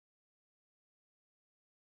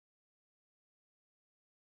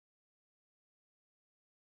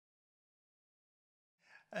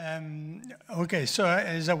Okay, so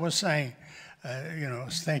as I was saying,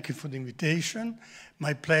 thank you for the invitation.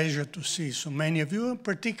 My pleasure to see so many of you, and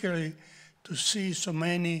particularly to see so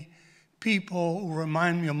many people who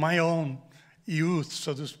remind me of my own youth,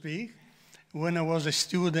 so to speak, when I was a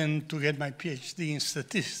student to get my PhD in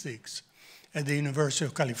statistics at the University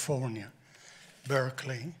of California,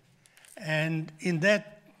 Berkeley. And in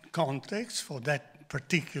that context, for that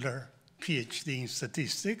particular PhD in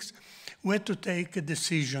statistics, we had to take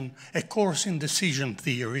a course in decision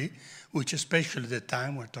theory, which especially at the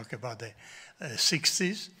time, we're talking about the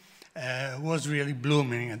 60s, was really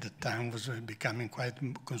blooming at the time, was becoming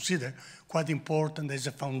considered quite important as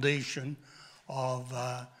a foundation of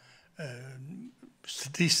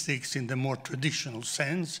statistics in the more traditional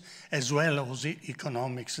sense, as well as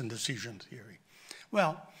economics and decision theory.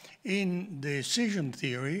 Well, in decision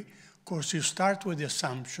theory, of course, you start with the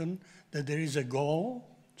assumption that there is a goal,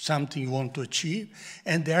 something you want to achieve,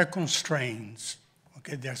 and there are constraints.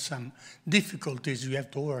 Okay, there are some difficulties you have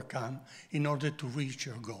to overcome in order to reach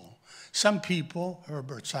your goal. Some people,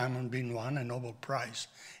 Herbert Simon being one, a Nobel Prize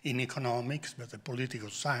in economics, but a political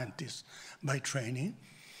scientist by training,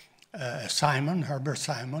 Herbert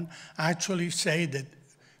Simon, actually say that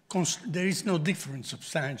there is no difference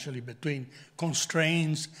substantially between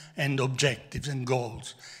constraints and objectives and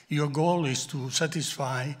goals. Your goal is to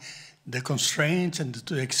satisfy the constraints, and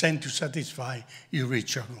to the extent you satisfy, you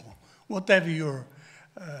reach your goal. Whatever your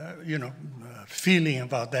feeling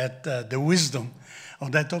about that, the wisdom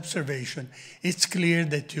of that observation, it's clear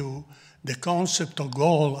that the concept of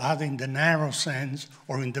goal, either in the narrow sense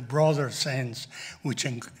or in the broader sense, which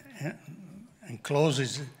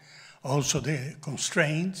encloses also the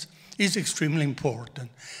constraints, is extremely important.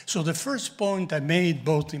 So the first point I made,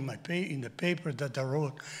 both in the paper that I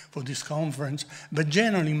wrote for this conference, but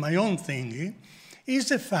generally my own thinking, is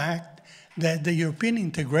the fact that the European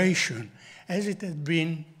integration, as it has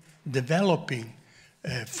been developing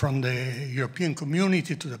from the European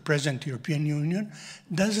community to the present European Union,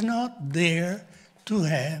 does not dare to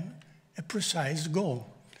have a precise goal.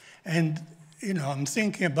 And I'm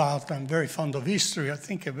thinking about, I'm very fond of history, I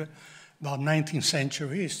think about 19th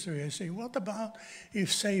century history. I say, what about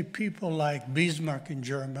if, say, people like Bismarck in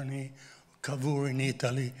Germany, Cavour in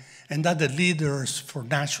Italy, and other leaders for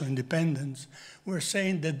national independence were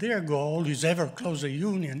saying that their goal is ever closer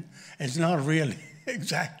union. It's not really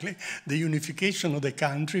exactly the unification of the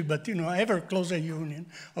country, but ever closer union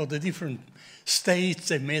of the different states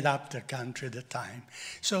that made up their country at the time.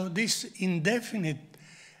 So this indefinite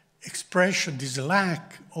expression, this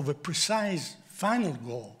lack of a precise final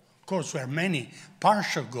goal. Of course, there are many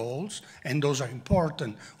partial goals, and those are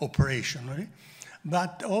important operationally,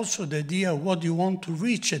 but also the idea of what you want to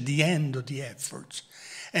reach at the end of the efforts.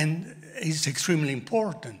 And it's extremely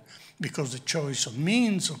important because the choice of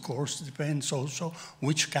means, of course, depends also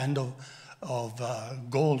which kind of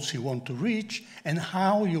goals you want to reach and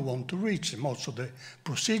how you want to reach them. Also, the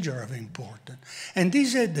procedure are important. And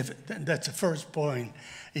that's the first point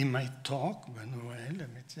in my talk, let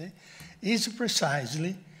me say, is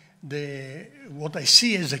precisely what I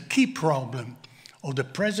see as a key problem of the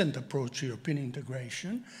present approach to European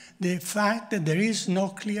integration, the fact that there is no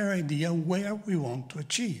clear idea where we want to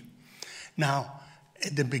achieve. Now,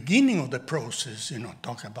 at the beginning of the process,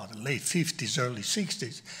 talking about the late 50s, early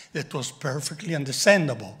 60s, that was perfectly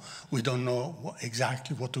understandable. We don't know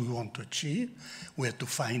exactly what we want to achieve. We have to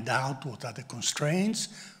find out what are the constraints,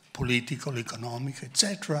 political, economic,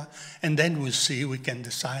 etc., and then we'll see, we can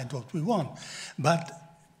decide what we want. But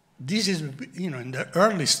this is, in the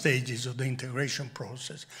early stages of the integration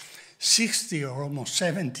process. 60 or almost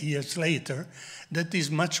 70 years later, that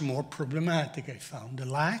is much more problematic, I found, the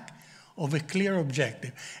lack of a clear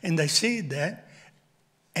objective. And I say that,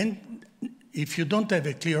 and if you don't have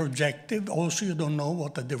a clear objective, also you don't know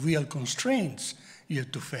what are the real constraints you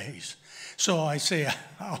have to face. So I say,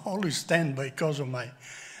 I always stand, because of my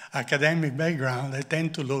academic background, I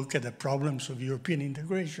tend to look at the problems of European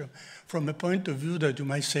integration from a point of view that you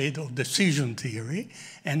might say of decision theory.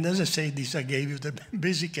 And as I say, I gave you the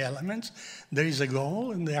basic elements. There is a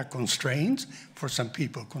goal and there are constraints. For some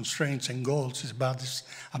people, constraints and goals is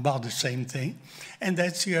about the same thing. And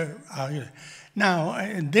that's now,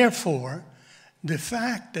 and therefore, the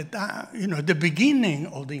fact that, at the beginning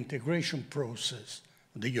of the integration process,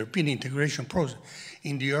 the European integration process,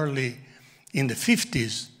 in the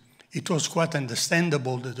 50s, it was quite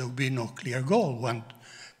understandable that there would be no clear goal.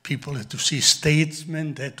 People had to see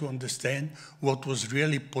statesmen, had to understand what was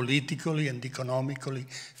really politically and economically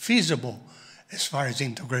feasible as far as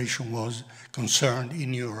integration was concerned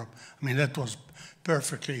in Europe. I mean, that was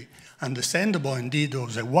perfectly understandable. Indeed, it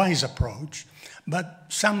was a wise approach.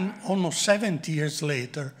 But almost 70 years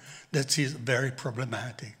later, that is very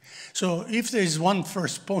problematic. So if there is one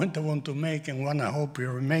first point I want to make, and one I hope it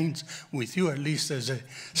remains with you, at least as a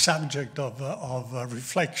subject of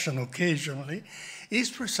reflection occasionally, is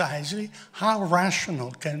precisely how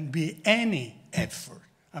rational can be any effort.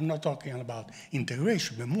 I'm not talking about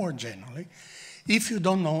integration, but more generally, if you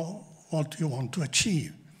don't know what you want to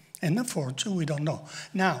achieve. And unfortunately, we don't know.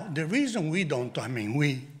 Now, the reason we don't, I mean,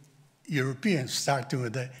 we Europeans, starting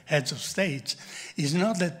with the heads of states, is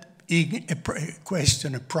not that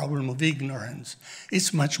a problem of ignorance.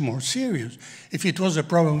 It's much more serious. If it was a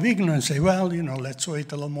problem of ignorance, say, well, you know, let's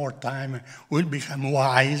wait a little more time, we'll become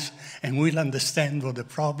wise, and we'll understand what the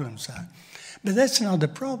problems are. But that's not the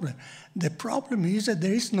problem. The problem is that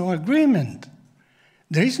there is no agreement.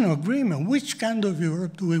 There is no agreement. Which kind of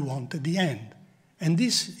Europe do we want at the end? And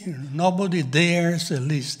this, you know, nobody dares, at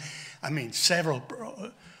least, I mean, several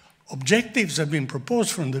objectives have been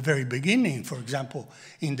proposed from the very beginning. For example,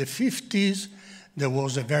 in the 50s, there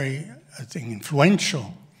was a very, I think,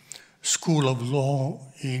 influential school of law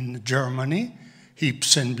in Germany,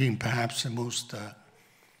 Ibsen being perhaps the most,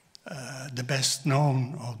 the best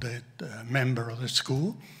known of the member of the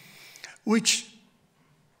school, which,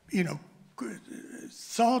 you know,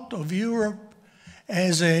 thought of Europe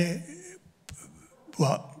as a,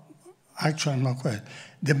 well, actually, I'm not quite.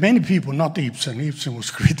 There are many people, not Ibsen. Ibsen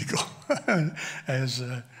was critical, as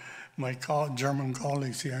my German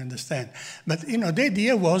colleagues here understand. But, you know, the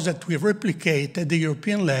idea was that we replicate at the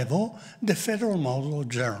European level the federal model of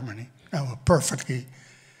Germany. Now, a perfectly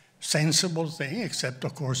sensible thing, except,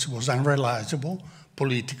 of course, it was unrealizable,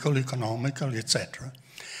 political, economical, etc.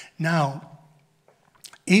 Now,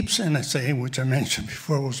 Ibsen, I say, which I mentioned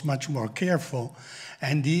before, was much more careful,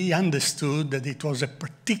 and he understood that it was a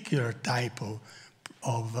particular type of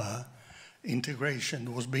integration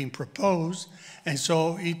that was being proposed, and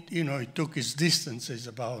so it took his distances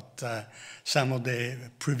about some of the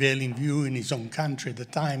prevailing view in his own country at the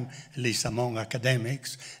time, at least among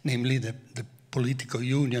academics, namely the political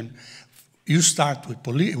union. You start with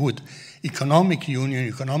economic union,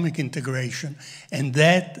 economic integration, and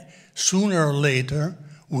that sooner or later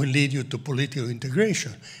will lead you to political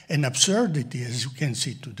integration. An absurdity, as you can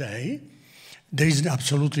see today. There is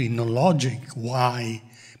absolutely no logic why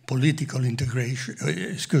political integration,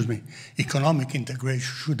 economic integration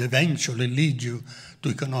should eventually lead you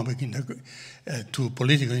to to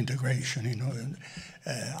political integration. You know,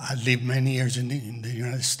 I lived many years in the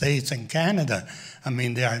United States and Canada. I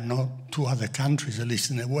mean, there are no two other countries, at least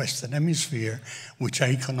in the Western Hemisphere, which are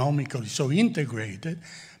economically so integrated.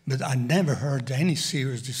 But I never heard any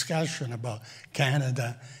serious discussion about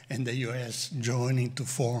Canada and the US joining to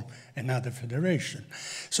form another federation.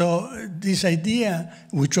 So this idea,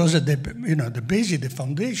 which was the basic, the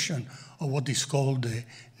foundation of what is called the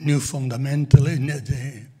new fundamental,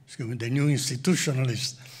 the new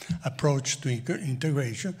institutionalist approach to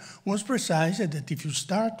integration, was precisely that if you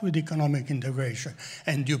start with economic integration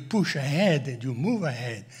and you push ahead and you move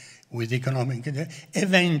ahead with economic integration,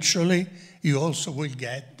 eventually you also will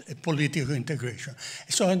get a political integration.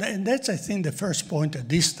 So and that's, I think, the first point at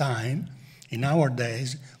this time, in our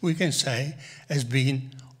days, we can say has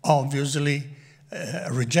been obviously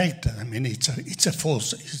rejected. I mean, it's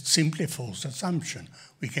simply a false assumption.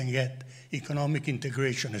 We can get economic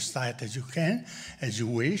integration as tight as you can, as you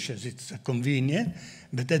wish, as it's convenient,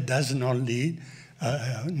 but that does not lead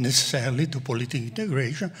necessarily to political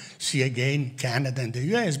integration. See again Canada and the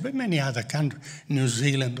US, but many other countries, New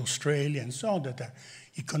Zealand, Australia, and so on, that are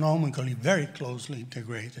economically very closely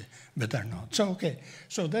integrated, but are not. So, okay,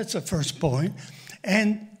 so that's the first point.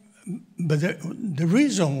 But the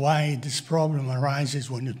reason why this problem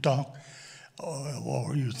arises when you talk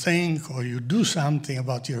or you think or you do something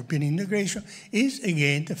about European integration is,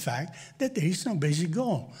 again, the fact that there is no basic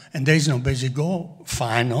goal. And there is no basic goal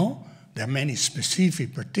final. There are many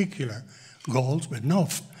specific, particular goals, but no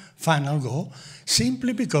final goal,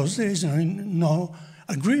 simply because there is no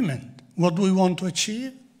agreement. What do we want to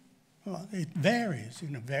achieve? Well, it varies.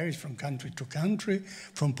 Varies from country to country,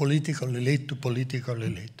 from political elite to political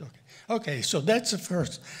elite. Okay, so that's the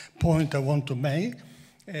first point I want to make.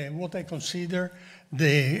 What I consider,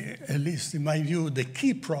 at least in my view, the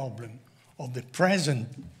key problem of the present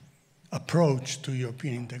approach to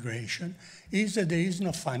European integration is that there is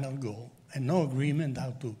no final goal and no agreement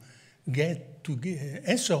how to get to.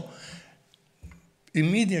 And so,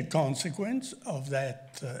 immediate consequence of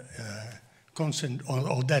that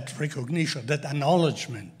of that recognition, that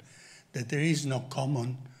acknowledgement that there is no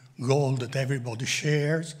common goal that everybody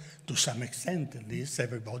shares, to some extent at least,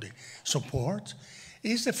 everybody supports,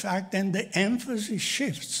 is the fact that the emphasis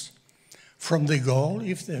shifts from the goal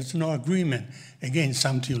if there's no agreement. Again,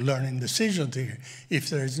 something you learn in decision theory. If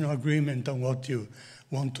there is no agreement on what you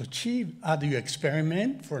want to achieve, either you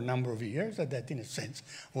experiment for a number of years, and that in a sense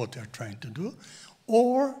what they're trying to do,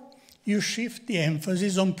 or you shift the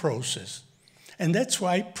emphasis on process. And that's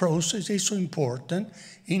why process is so important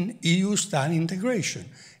in EU-style integration.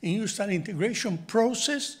 In EU-style integration,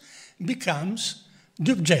 process becomes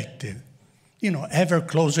the objective. You know, ever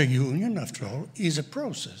closer union, after all, is a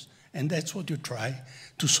process. And that's what you try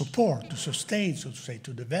to support, to sustain, so to say,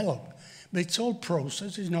 to develop. But it's all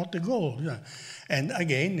process, it's not the goal. You know. And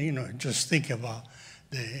again, you know, just think about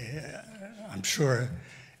I'm sure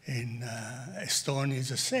in Estonia is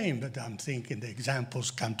the same, but I'm thinking the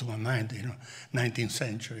examples come to my mind, you know, 19th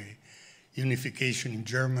century unification in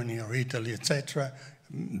Germany or Italy, etc.,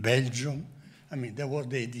 Belgium. I mean, that was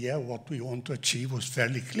the idea, what we want to achieve was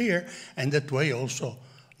fairly clear, and that way also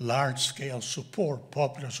large-scale support,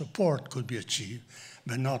 popular support could be achieved,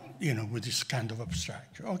 but not, you know, with this kind of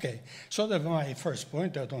abstraction. Okay, so that's my first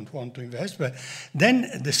point, I don't want to invest, but then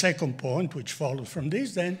the second point, which follows from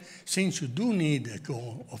this, then, since you do need a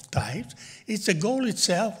goal of types, it's a goal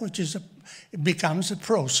itself, which is it becomes a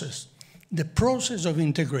process. The process of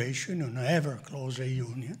integration in an ever closer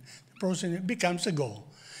union, the process becomes a goal.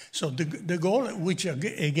 So the goal, which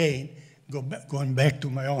again, going back to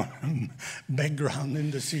my own background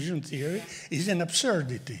in decision theory, is an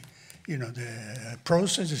absurdity. You know, the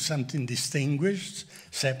process is something distinguished,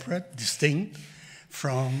 separate, distinct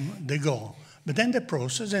from the goal. But then the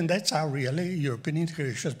process, and that's how really European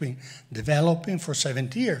integration has been developing for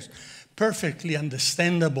 70 years. Perfectly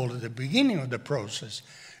understandable at the beginning of the process.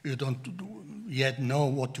 You don't yet know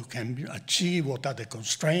what you can achieve, what are the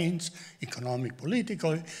constraints, economic,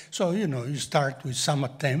 political. So, you know, you start with some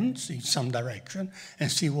attempts in some direction and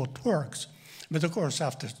see what works. But of course,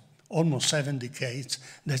 after almost 7 decades,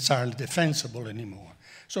 that's hardly defensible anymore.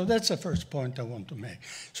 So that's the first point I want to make.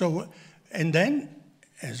 So, and then,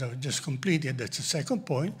 as I just completed, that's the second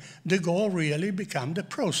point, the goal really becomes the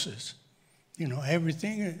process. You know,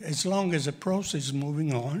 everything, as long as the process is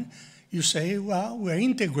moving on, you say, well, we're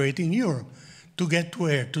integrating Europe to get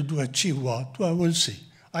where, to achieve what? Well, we'll see.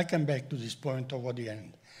 I come back to this point toward the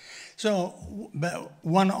end. So, but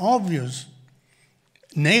one obvious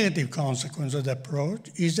negative consequence of the approach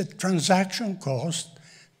is that transaction costs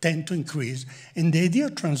tend to increase. And the idea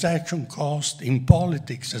of transaction cost in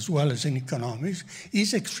politics as well as in economics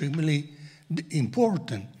is extremely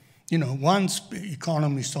important. You know, once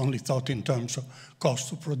economists only thought in terms of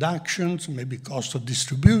cost of production, maybe cost of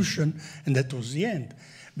distribution, and that was the end.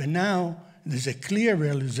 But now there's a clear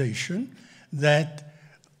realization that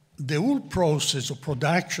the whole process of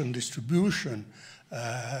production, distribution,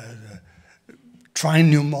 trying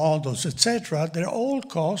new models, etc., they're all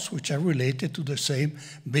costs which are related to the same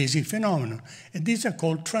basic phenomenon. And these are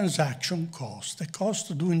called transaction costs, the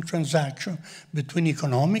cost of doing transaction between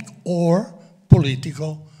economic or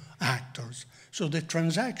political actors. So the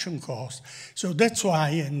transaction cost. So that's why,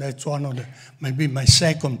 and that's one of the, maybe my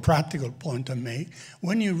second practical point I make,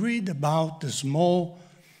 when you read about the small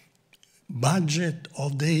budget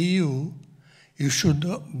of the EU, you should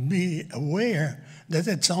be aware that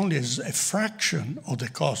it's only a fraction of the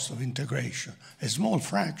cost of integration, a small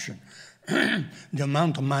fraction. The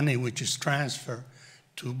amount of money which is transferred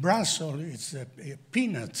to Brussels is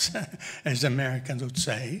peanuts, as Americans would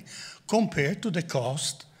say, compared to the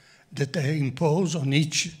cost that they impose on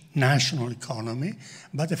each national economy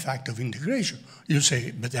by the fact of integration. You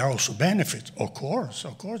say, but there are also benefits. Of course,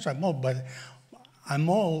 I'm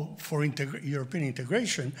all for European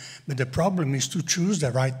integration, but the problem is to choose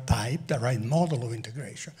the right type, the right model of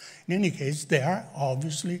integration. In any case, there are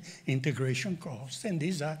obviously integration costs, and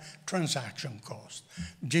these are transaction costs.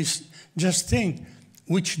 Just think,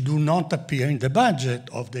 which do not appear in the budget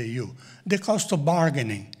of the EU. The cost of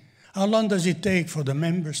bargaining. How long does it take for the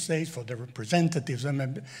member states, for the representatives of the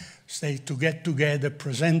member states to get together,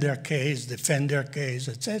 present their case, defend their case,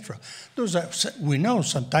 etc.? Those are, we know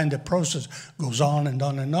sometimes the process goes on and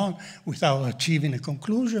on and on without achieving a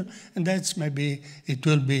conclusion, and that's maybe it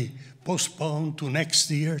will be postponed to next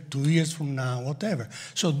year, 2 years from now, whatever.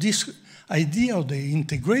 So this idea of the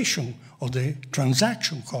integration, of the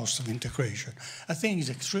transaction cost of integration, I think is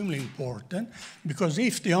extremely important, because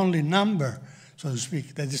if the only number, so to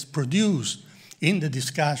speak, that is produced in the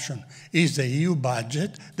discussion is the EU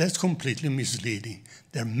budget, that's completely misleading.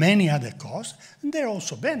 There are many other costs, and there are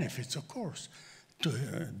also benefits, of course.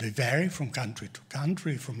 they vary from country to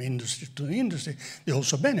country, from industry to industry. There are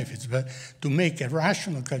also benefits, but to make a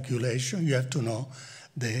rational calculation, you have to know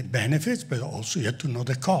the benefits, but also you have to know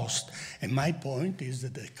the cost. And my point is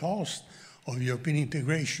that the cost of European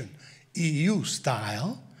integration, EU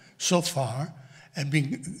style, so far, have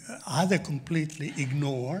been either completely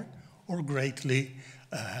ignored or greatly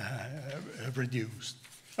reduced.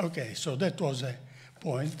 Okay, so that was a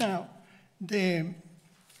point. Now,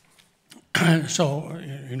 so,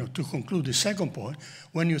 to conclude the second point,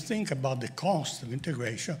 when you think about the cost of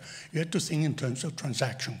integration, you have to think in terms of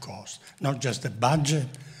transaction costs, not just the budget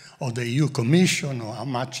of the EU Commission or how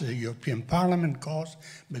much the European Parliament costs,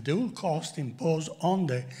 but the whole cost imposed on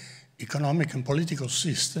the economic and political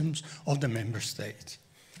systems of the member states.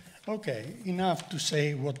 Okay, enough to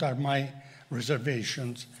say what are my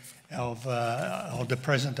reservations of the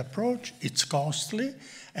present approach. It's costly,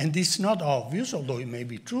 and it's not obvious, although it may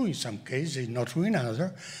be true in some cases, not true in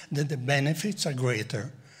others, that the benefits are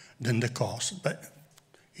greater than the costs. But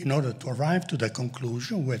in order to arrive to the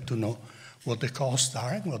conclusion, we have to know what the costs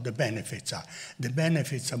are and what the benefits are. The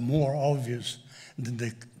benefits are more obvious than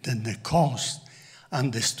the cost,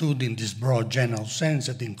 understood in this broad general sense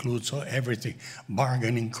that includes everything,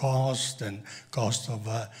 bargaining cost and cost of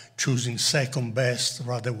choosing second best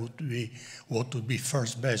rather would be what would be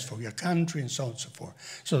first best for your country and so on and so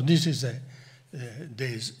forth. So this is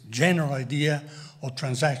this general idea of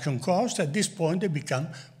transaction cost. At this point, they become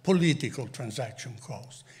political transaction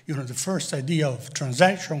costs. The first idea of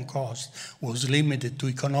transaction cost was limited to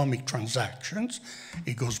economic transactions.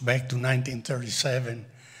 It goes back to 1937,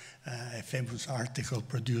 a famous article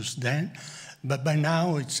produced then, but by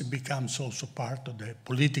now it becomes also part of the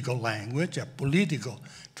political language, a political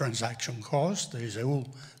transaction cost. There is a whole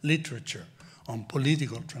literature on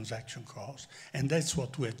political transaction costs, and that's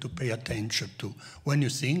what we have to pay attention to when you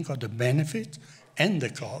think of the benefits and the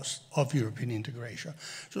cost of European integration.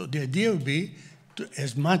 So the idea would be,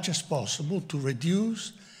 as much as possible, to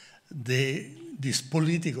reduce this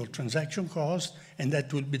political transaction cost, and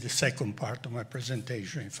that will be the second part of my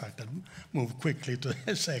presentation. In fact, I'll move quickly to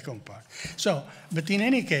the second part. So, but in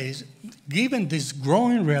any case, given this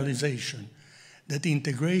growing realization that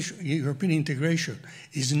European integration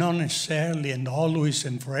is not necessarily and always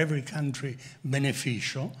and for every country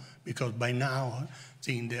beneficial, because by now,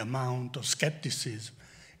 seeing the amount of skepticism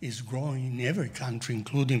is growing in every country,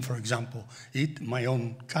 including, for example, my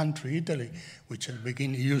own country, Italy, which at the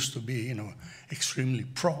beginning used to be, extremely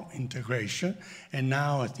pro-integration, and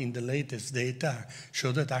now I think the latest data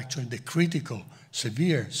show that actually the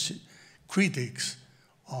severe critics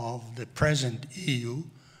of the present EU,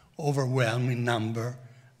 overwhelming number,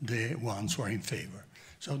 the ones who are in favor.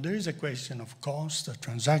 So there is a question of cost, a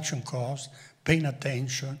transaction cost, paying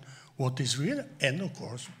attention what is real, and of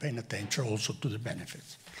course, paying attention also to the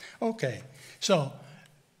benefits. Okay, so,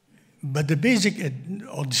 but the basic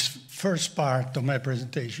of this first part of my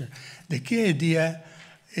presentation, the key idea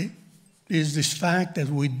is this fact that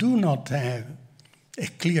we do not have a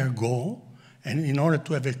clear goal, and in order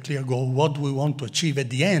to have a clear goal, what we want to achieve at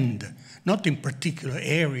the end, not in particular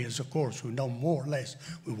areas, of course, we know more or less.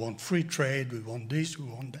 We want free trade, we want this, we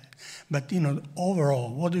want that. But, overall,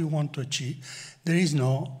 what do we want to achieve? There is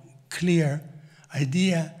no clear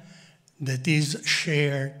idea that is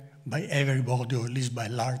shared by everybody, or at least by a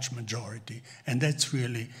large majority. And that's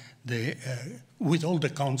really with all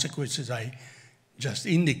the consequences I just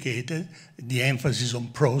indicated, the emphasis on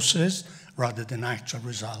process rather than actual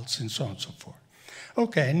results and so on and so forth.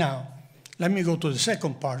 Okay, now, let me go to the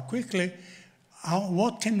second part quickly.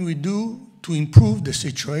 What can we do to improve the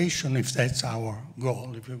situation if that's our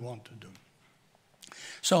goal, if we want to do?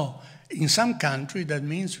 So, in some country, that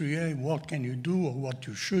means really what can you do or what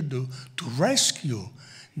you should do to rescue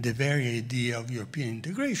the very idea of European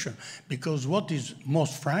integration. Because what is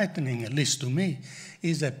most frightening, at least to me,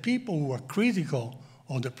 is that people who are critical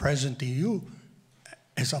of the present EU,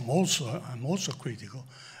 as I'm also critical,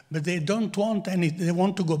 but they don't want they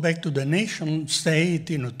want to go back to the nation state,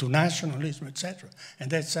 to nationalism, etc.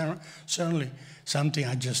 And that's certainly something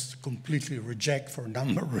I just completely reject for a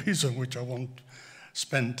number of reasons, which I won't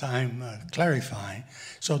spend time clarifying.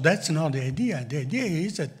 So that's not the idea. The idea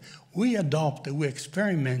is that we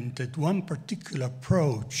experimented one particular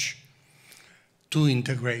approach to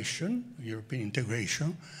integration, European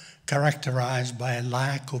integration, characterized by a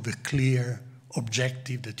lack of a clear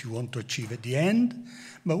objective that you want to achieve at the end,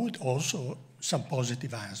 but with also some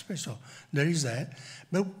positive aspects. So there is that.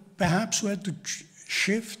 But perhaps we have to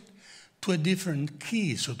shift to a different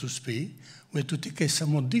key, so to speak. We have to take a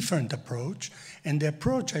somewhat different approach. And the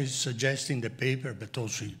approach I suggest in the paper, but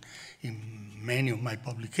also in many of my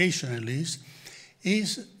publications at least,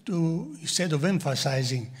 is to, instead of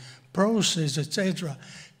emphasizing process, etc.,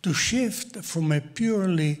 to shift from a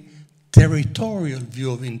purely territorial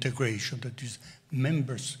view of integration, that is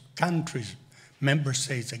countries, member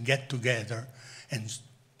states that get together and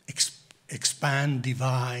expand,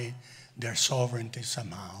 divide their sovereignty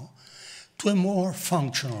somehow, to a more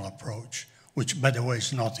functional approach, which, by the way,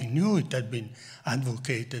 is nothing new. It had been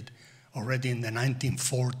advocated already in the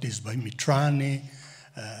 1940s by Mitrani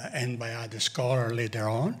and by other scholars later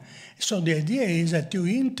on. So the idea is that you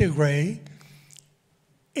integrate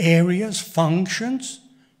areas, functions,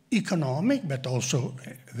 economic, but also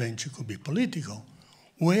eventually could be political,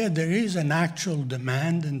 where there is an actual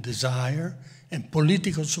demand and desire and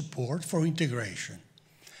political support for integration.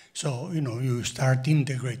 So, you start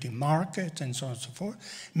integrating markets and so on and so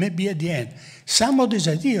forth. Maybe at the end. Some of this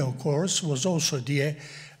idea, of course, was also the,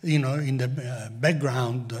 in the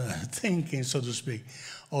background thinking, so to speak,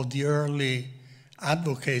 of the early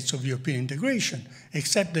advocates of European integration,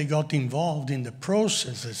 except they got involved in the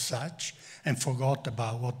process as such and forgot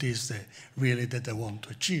about what is really that they want to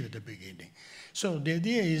achieve at the beginning. So the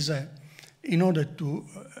idea is, in order to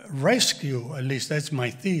rescue, at least that's my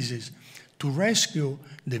thesis, to rescue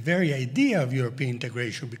the very idea of European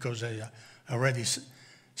integration, because I already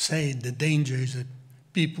said the danger is that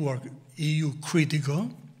people are EU critical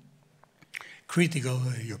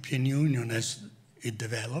of the European Union as it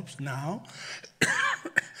develops now,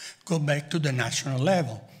 go back to the national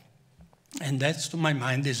level. And that's, to my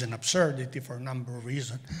mind, is an absurdity for a number of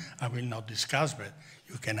reasons I will not discuss, but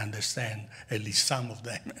you can understand at least some of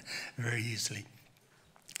them very easily.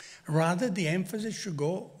 Rather, the emphasis should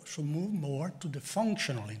move more to the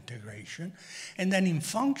functional integration. And then in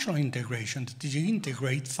functional integration, that is, you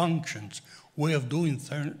integrate functions, way of doing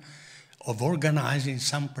of organizing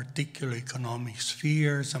some particular economic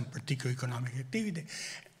sphere, some particular economic activity.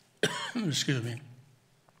 Excuse me.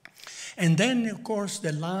 And then, of course,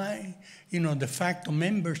 the fact of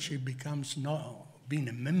membership becomes being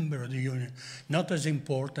a member of the union, not as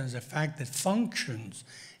important as the fact that functions,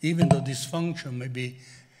 even though this function may be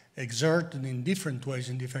exerted in different ways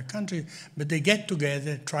in different countries, but they get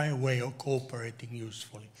together, try a way of cooperating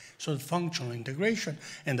usefully. So functional integration,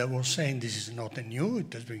 and I was saying this is not a new,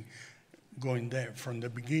 it has been going there from the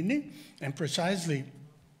beginning, and precisely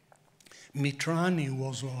Mitrani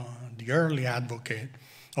was the early advocate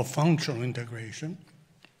of functional integration,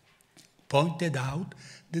 pointed out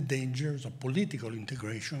the dangers of political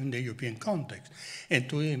integration in the European context. And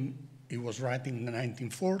to him, he was writing in the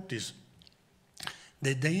 1940s,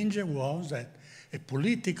 the danger was that a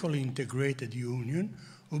politically integrated union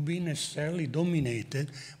would be necessarily dominated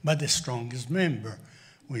by the strongest member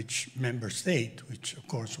state, which of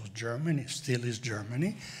course was Germany, still is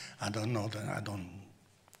Germany. I don't know that, I don't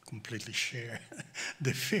completely share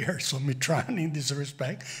the fears of Mitrani in this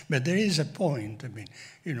respect, but there is a point,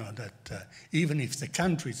 that even if the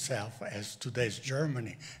country itself, as today's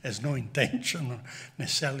Germany, has no intention of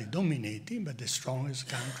necessarily dominating, but the strongest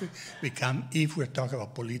country become, if we're talking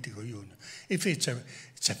about political union. If it's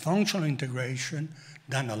a functional integration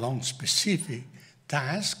done along specific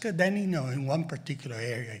task, then, in one particular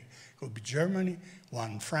area, it could be Germany,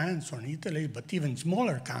 one France, one Italy, but even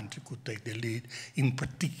smaller countries could take the lead in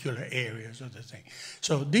particular areas of the thing.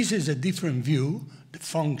 So this is a different view, the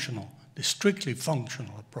strictly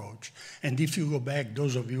functional approach. And if you go back,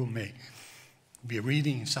 those of you may be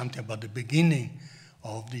reading something about the beginning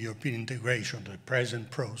of the European integration, the present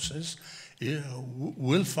process,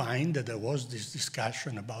 will find that there was this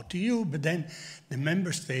discussion about the EU, but then the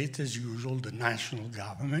member states, as usual, the national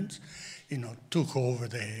governments, took over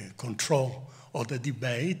the control of the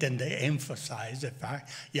debate, and they emphasized the fact,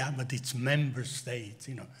 but it's member states,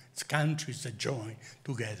 it's countries that join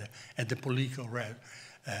together at the political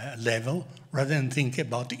level, rather than think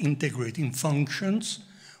about integrating functions,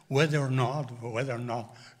 whether or not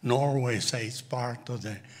Norway, say, is part of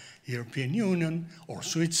the European Union, or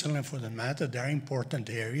Switzerland for the matter. There are important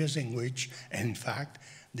areas in which, and in fact,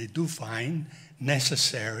 they do find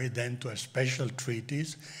necessary then to have special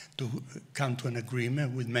treaties to come to an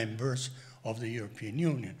agreement with members of the European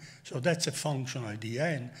Union. So that's a functional idea,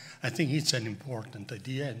 and I think it's an important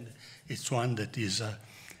idea, and it's one that is,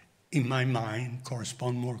 in my mind,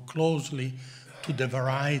 correspond more closely to the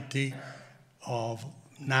variety of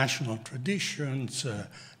national traditions,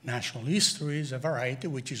 national histories, a variety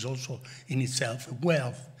which is also in itself a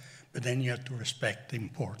wealth, but then you have to respect the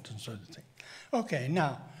importance of the thing. Okay,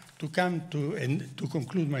 now, to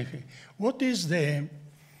conclude my thing, what is the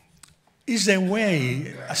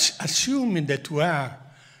way, assuming that we are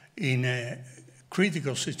in a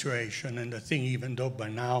critical situation, and I think even though by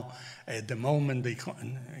now, at the moment,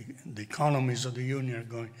 the economies of the Union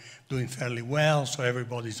are doing fairly well, so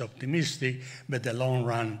everybody's optimistic, but the long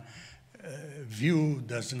run view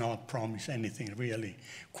does not promise anything really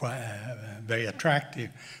very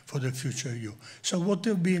attractive for the future EU. So what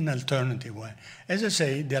would be an alternative way? As I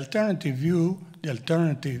say, the alternative view, the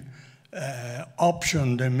alternative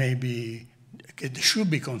option that maybe it should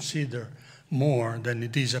be considered more than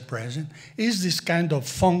it is at present, is this kind of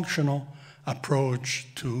functional approach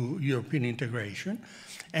to European integration,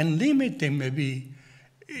 and limiting maybe,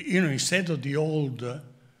 instead of the old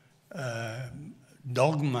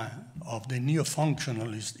dogma of the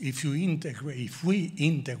neo-functionalist, if we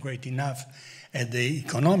integrate enough at the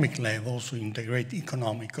economic level, so integrate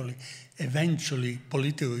economically, eventually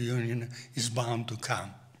political union is bound to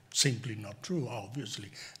come. Simply not true, obviously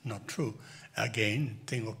not true. Again,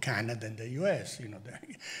 think of Canada and the US, they're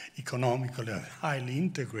economically highly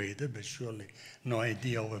integrated, but surely no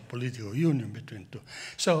idea of a political union between two.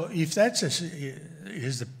 So if that's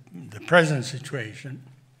is the present situation,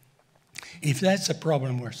 if that's a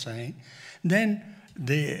problem we're saying, then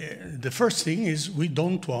the first thing is we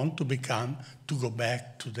don't want to go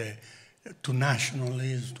back to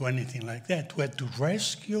nationalism, to anything like that. We have to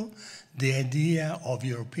rescue the idea of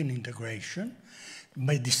European integration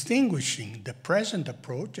by distinguishing the present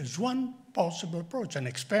approach as one possible approach, an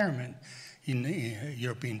experiment in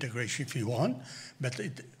European integration if you want, but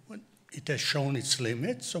it has shown its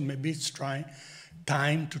limits, so maybe it's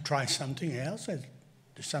time to try something else.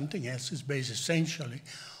 Something else is based essentially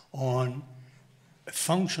on a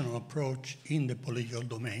functional approach in the political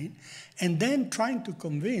domain, and then trying to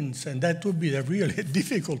convince, and that would be the really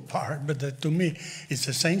difficult part, but that to me it's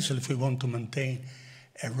essential if we want to maintain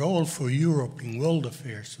a role for Europe in world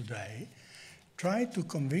affairs today, try to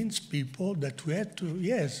convince people that we have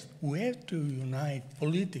to unite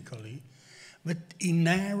politically, but in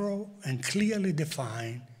narrow and clearly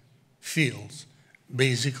defined fields.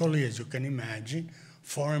 Basically, as you can imagine,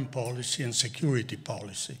 foreign policy and security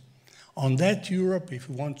policy. On that Europe, if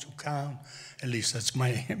you want to count, at least that's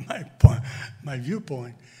my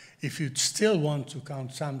viewpoint, if you still want to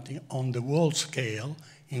count something on the world scale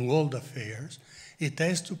in world affairs, it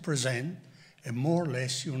has to present a more or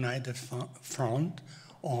less united front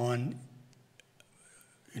on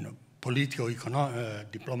political,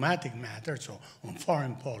 diplomatic matters, so on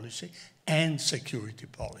foreign policy and security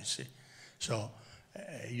policy. So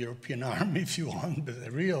a European army, if you want, but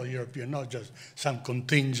a real European, not just some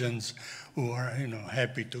contingents who are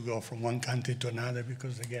happy to go from one country to another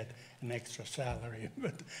because they get an extra salary,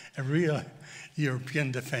 but a real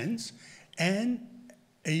European defense and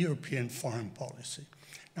a European foreign policy.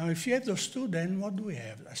 Now, if you have those two, then what do we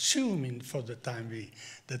have? Assuming for the time being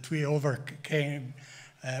that we overcome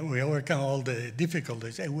all the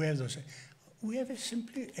difficulties, and we have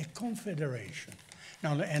simply a confederation.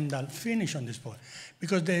 Now, and I'll finish on this point,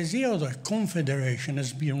 because the idea of a confederation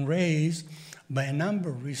has been raised by a number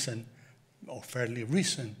of recent, or fairly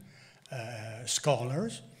recent,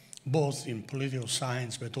 scholars, both in political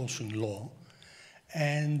science but also in law.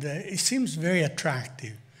 And it seems very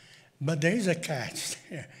attractive, but there is a catch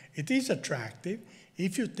there. It is attractive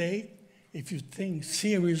if you think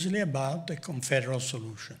seriously about the confederal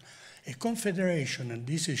solution. A confederation, and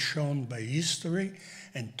this is shown by history,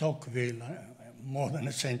 and Tocqueville, more than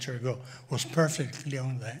a century ago, was perfectly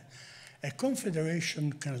on that. A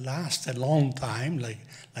confederation can last a long time,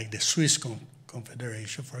 like the Swiss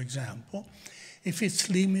Confederation, for example, if it's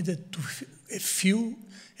limited to a few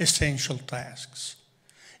essential tasks.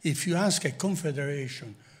 If you ask a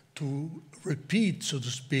confederation to repeat, so to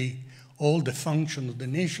speak, all the function of the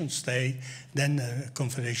nation state, then the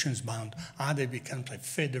confederation is bound. Either it becomes a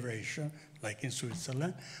federation, like in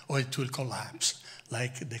Switzerland, or it will collapse,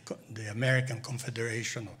 like the American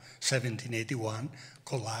Confederation of 1781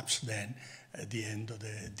 collapsed then at the end of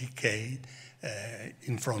the decade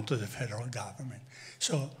in front of the federal government.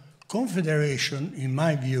 So confederation, in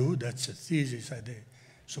my view, that's a thesis I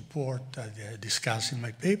support, I discuss in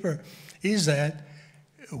my paper, is that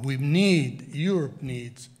Europe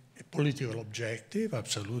needs a political objective,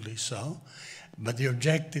 absolutely so, but the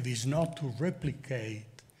objective is not to replicate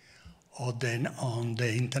or then on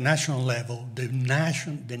the international level, the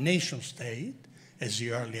nation state, as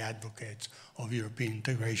the early advocates of European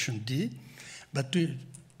integration did, but to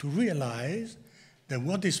realize that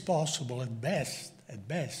what is possible at best,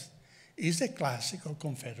 is a classical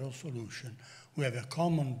confederal solution. We have a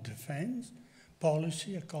common defense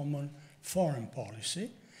policy, a common foreign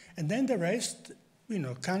policy, and then the rest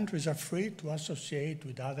countries are free to associate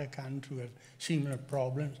with other countries who have similar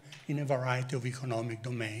problems in a variety of economic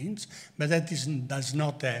domains, but that does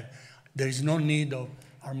not have, there is no need of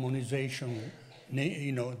harmonization,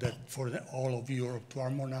 that for all of Europe to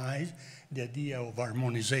harmonize. The idea of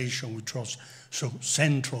harmonization, which was so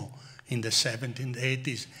central in the 70s,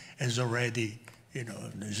 80s, has already,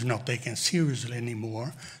 is not taken seriously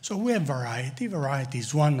anymore. So we have variety. Variety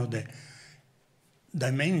is one of the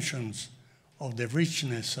dimensions of the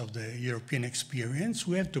richness of the European experience.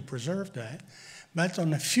 We have to preserve that. But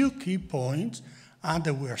on a few key points,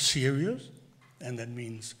 either we are serious, and that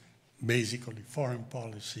means basically foreign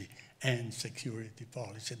policy and security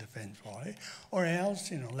policy, defense policy, or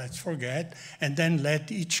else, let's forget, and then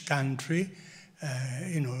let each country,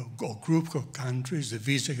 or group of countries, the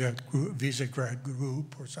Visegrad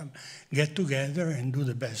group or some, get together and do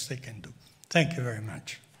the best they can do. Thank you very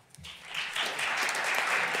much.